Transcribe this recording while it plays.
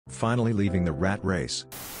Finally leaving the rat race.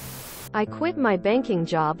 I quit my banking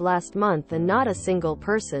job last month and not a single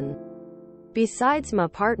person, besides my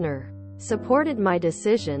partner, supported my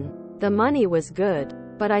decision. The money was good,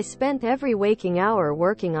 but I spent every waking hour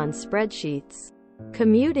working on spreadsheets,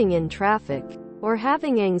 commuting in traffic, or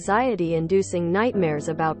having anxiety-inducing nightmares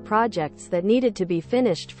about projects that needed to be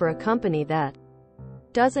finished for a company that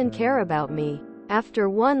doesn't care about me. After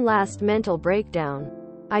one last mental breakdown,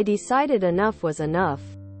 I decided enough was enough.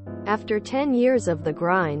 After 10 years of the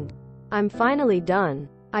grind, I'm finally done.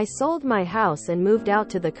 I sold my house and moved out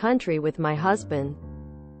to the country with my husband.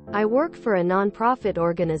 I work for a nonprofit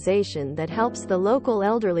organization that helps the local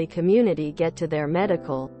elderly community get to their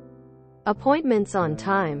medical appointments on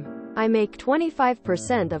time. I make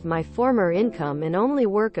 25% of my former income and only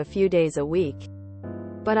work a few days a week.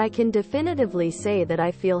 But I can definitively say that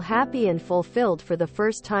I feel happy and fulfilled for the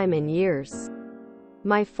first time in years.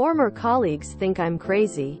 My former colleagues think I'm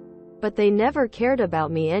crazy, but they never cared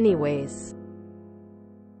about me anyways.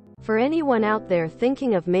 For anyone out there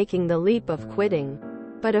thinking of making the leap of quitting,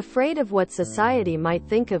 but afraid of what society might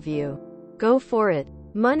think of you, go for it.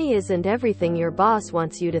 Money isn't everything your boss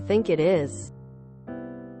wants you to think it is.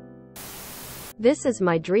 This is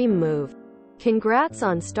my dream move. Congrats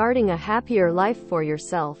on starting a happier life for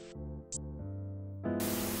yourself.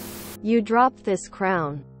 You dropped this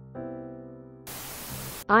crown.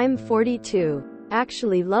 I'm 42.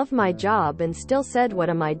 Actually love my job and still said what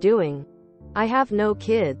am I doing? I have no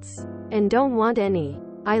kids. And don't want any.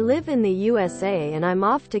 I live in the USA and I'm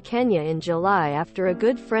off to Kenya in July after a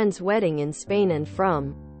good friend's wedding in Spain, and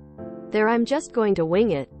from there I'm just going to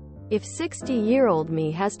wing it. If 60-year-old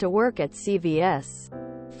me has to work at CVS,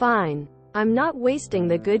 fine. I'm not wasting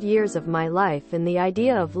the good years of my life, and the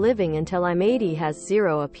idea of living until I'm 80 has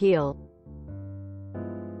zero appeal.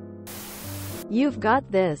 You've got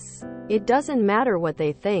this. It doesn't matter what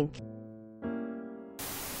they think.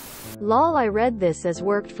 Lol, I read this as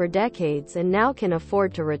worked for decades and now can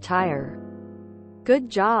afford to retire. Good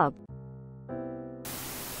job.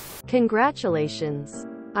 Congratulations.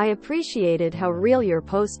 I appreciated how real your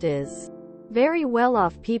post is. Very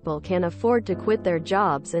well-off people can afford to quit their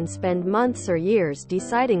jobs and spend months or years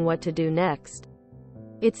deciding what to do next.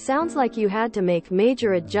 It sounds like you had to make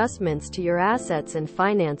major adjustments to your assets and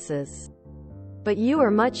finances. But you are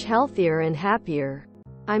much healthier and happier.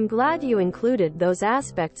 I'm glad you included those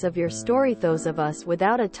aspects of your story. Those of us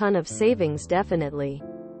without a ton of savings definitely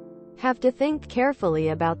have to think carefully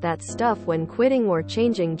about that stuff when quitting or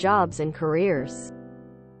changing jobs and careers.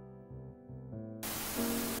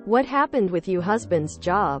 What happened with your husband's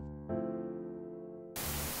job?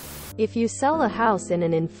 If you sell a house in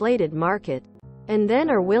an inflated market, and then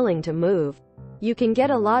are willing to move, you can get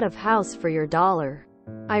a lot of house for your dollar.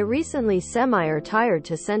 I recently semi-retired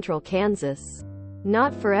to Central Kansas.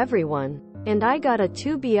 Not for everyone. And I got a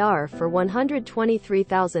 2BR for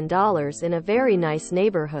 $123,000 in a very nice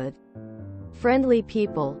neighborhood. Friendly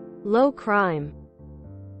people. Low crime.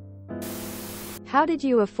 How did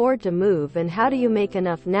you afford to move, and how do you make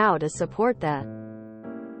enough now to support that?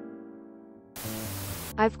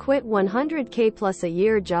 I've quit 100K plus a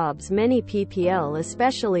year jobs. Many PPL,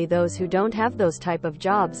 especially those who don't have those type of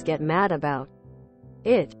jobs, get mad about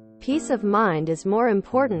it. Peace of mind is more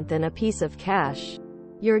important than a piece of cash.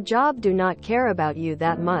 Your job do not care about you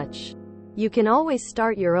that much. You can always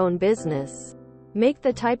start your own business. Make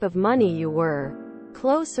the type of money you were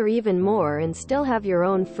close or even more and still have your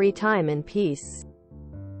own free time and peace.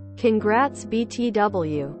 Congrats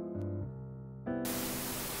BTW.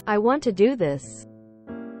 I want to do this.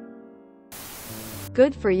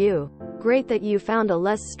 Good for you. Great that you found a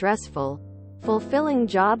less stressful, fulfilling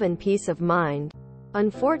job and peace of mind.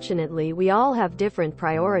 Unfortunately, we all have different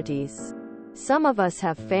priorities. Some of us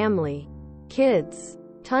have family, kids,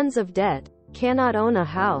 tons of debt, cannot own a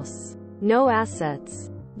house, no assets,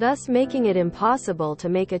 thus making it impossible to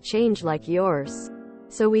make a change like yours.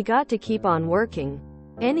 So we got to keep on working.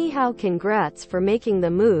 Anyhow, congrats for making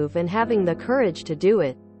the move and having the courage to do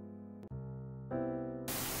it.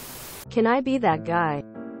 Can I be that guy?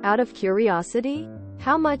 Out of curiosity,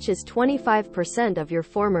 how much is 25% of your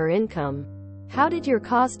former income? How did your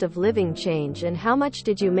cost of living change, and how much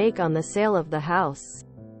did you make on the sale of the house?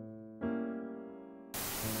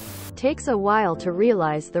 Takes a while to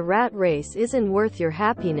realize the rat race isn't worth your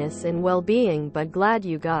happiness and well-being, but glad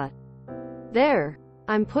you got there.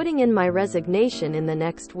 I'm putting in my resignation in the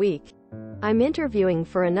next week. I'm interviewing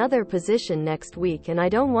for another position next week, and I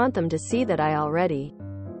don't want them to see that I already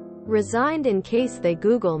resigned in case they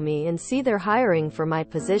Google me and see they're hiring for my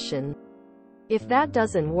position. If that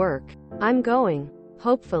doesn't work, I'm going,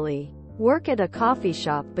 hopefully, work at a coffee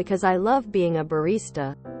shop because I love being a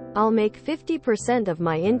barista. I'll make 50% of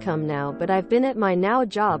my income now, but I've been at my now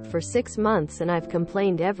job for 6 months and I've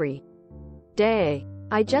complained every day.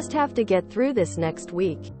 I just have to get through this next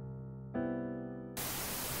week.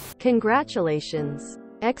 Congratulations!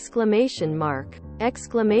 Exclamation mark.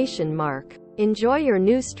 Exclamation mark. Enjoy your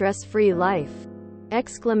new stress-free life.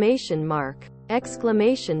 Exclamation mark.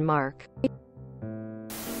 Exclamation mark.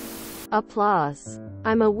 Applause.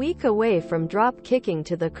 I'm a week away from drop kicking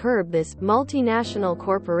to the curb this multinational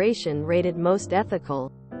corporation rated most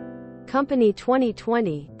ethical company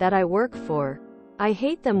 2020 that I work for. I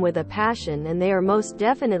hate them with a passion, and they are most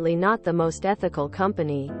definitely not the most ethical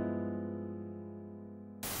company.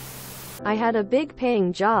 I had a big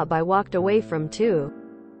paying job I walked away from too.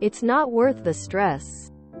 It's not worth the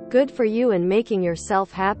stress. Good for you and making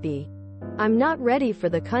yourself happy. I'm not ready for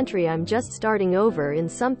the country. I'm just starting over in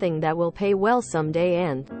something that will pay well someday,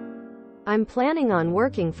 and I'm planning on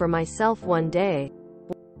working for myself one day.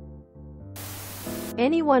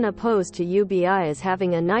 Anyone opposed to UBI is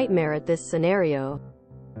having a nightmare at this scenario.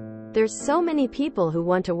 There's so many people who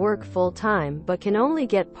want to work full-time but can only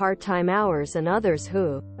get part-time hours, and others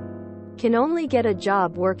who can only get a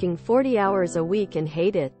job working 40 hours a week and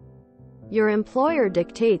hate it. Your employer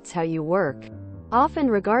dictates how you work, often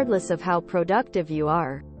regardless of how productive you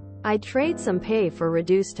are. I'd trade some pay for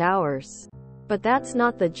reduced hours. But that's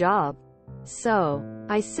not the job. So,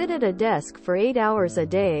 I sit at a desk for 8 hours a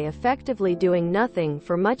day, effectively doing nothing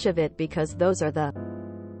for much of it because those are the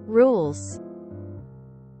rules.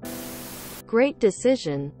 Great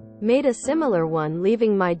decision. Made a similar one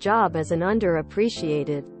leaving my job as an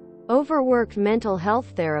underappreciated, overworked mental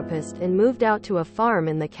health therapist and moved out to a farm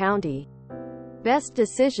in the county. Best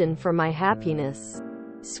decision for my happiness.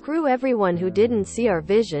 Screw everyone who didn't see our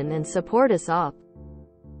vision and support us up.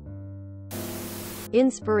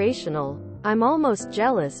 Inspirational. I'm almost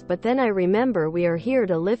jealous, but then I remember we are here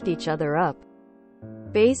to lift each other up.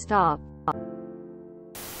 Based off.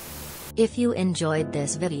 If you enjoyed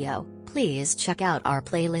this video, please check out our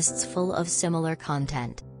playlists full of similar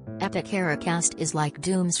content. Epic Ericast is like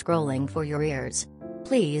doom scrolling for your ears.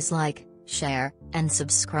 Please like, share, and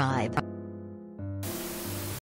subscribe.